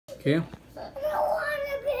Okay. I don't want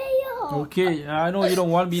a video. Okay, I know you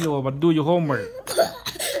don't want video, but do your homework.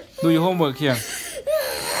 Do your homework here.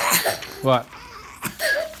 What?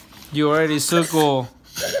 You already circle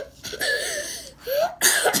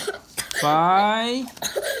 5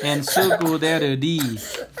 and circle there the D.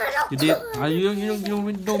 You did?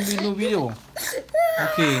 You don't do video.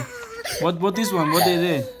 Okay. What this one? What they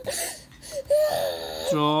did?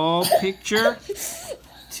 Draw picture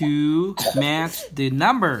to match the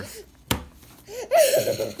number.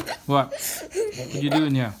 What you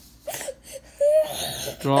doing here?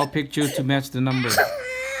 Draw picture to match the number.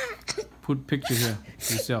 Put picture here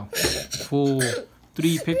yourself.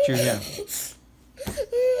 3 picture here.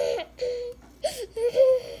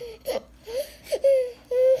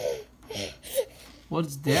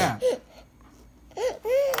 What's that?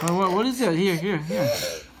 What is that? Here.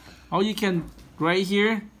 Oh, you can right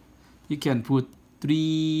here. You can put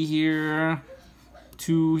 3 here,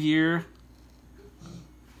 2 here.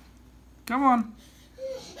 Come on.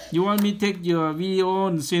 You want me to take your video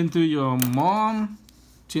and send to your mom?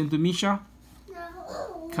 Send to Misha?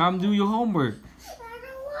 No. Come do your homework. I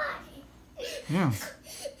don't want it. Yeah.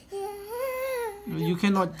 You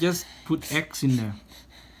cannot just put X in there.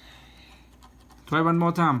 Try one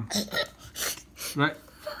more time. Right.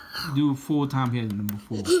 Do 4 times here, number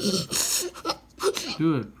 4.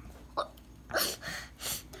 Good.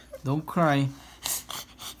 Don't cry.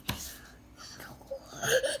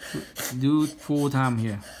 Do 4 times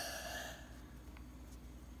here.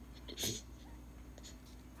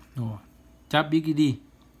 No. Tap big.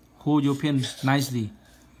 Hold your pen nicely.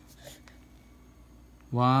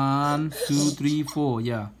 1, 2, 3, 4.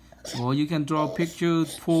 Yeah. Or you can draw picture,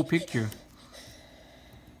 4 picture.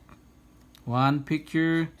 1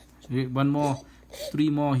 picture. 1 more. 3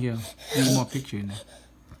 more here. 3 more picture in there.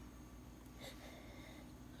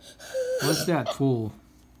 What's that? 4.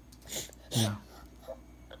 Yeah.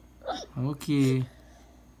 Okay.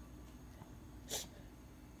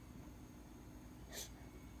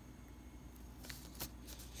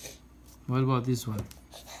 What about this one?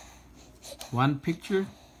 1 picture?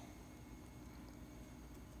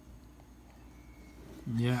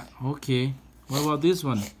 Yeah, okay. What about this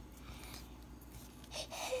one?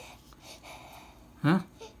 Huh?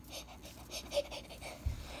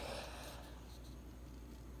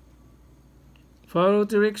 Follow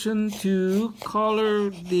direction to color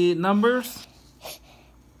the numbers.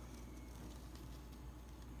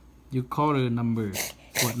 You color the numbers.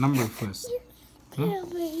 What number first? Huh?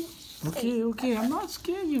 Okay. I'm not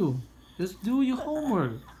scared you. Just do your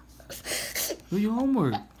homework. Do your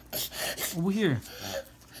homework. Over here.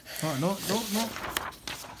 Oh, no.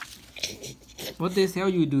 What they tell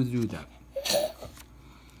you to do that?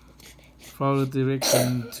 Follow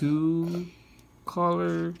direction to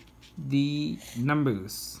color the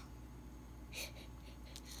numbers.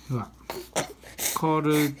 What?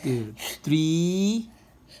 Color the 3.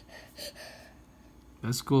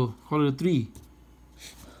 Let's go. Color 3.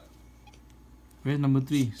 Where's number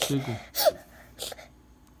 3? Circle.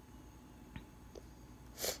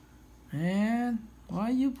 And why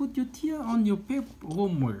you put your tear on your paper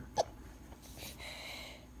homework?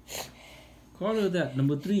 Color that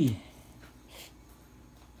number 3.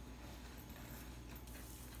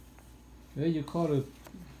 Where you color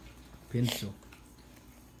pencil?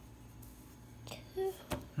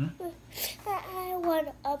 Huh? I want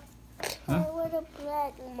a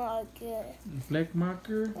black marker. Black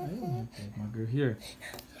marker? I don't have black marker. Here.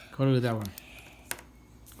 Color that one.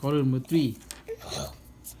 Color number 3.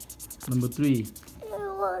 Number 3. I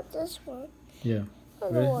want this one. Yeah.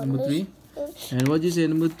 Where? Number 3? And what you say?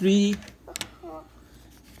 Number 3?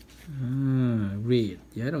 Red.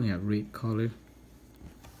 Yeah, I don't have red color.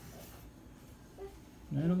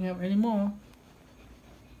 I don't have any more.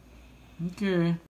 Okay.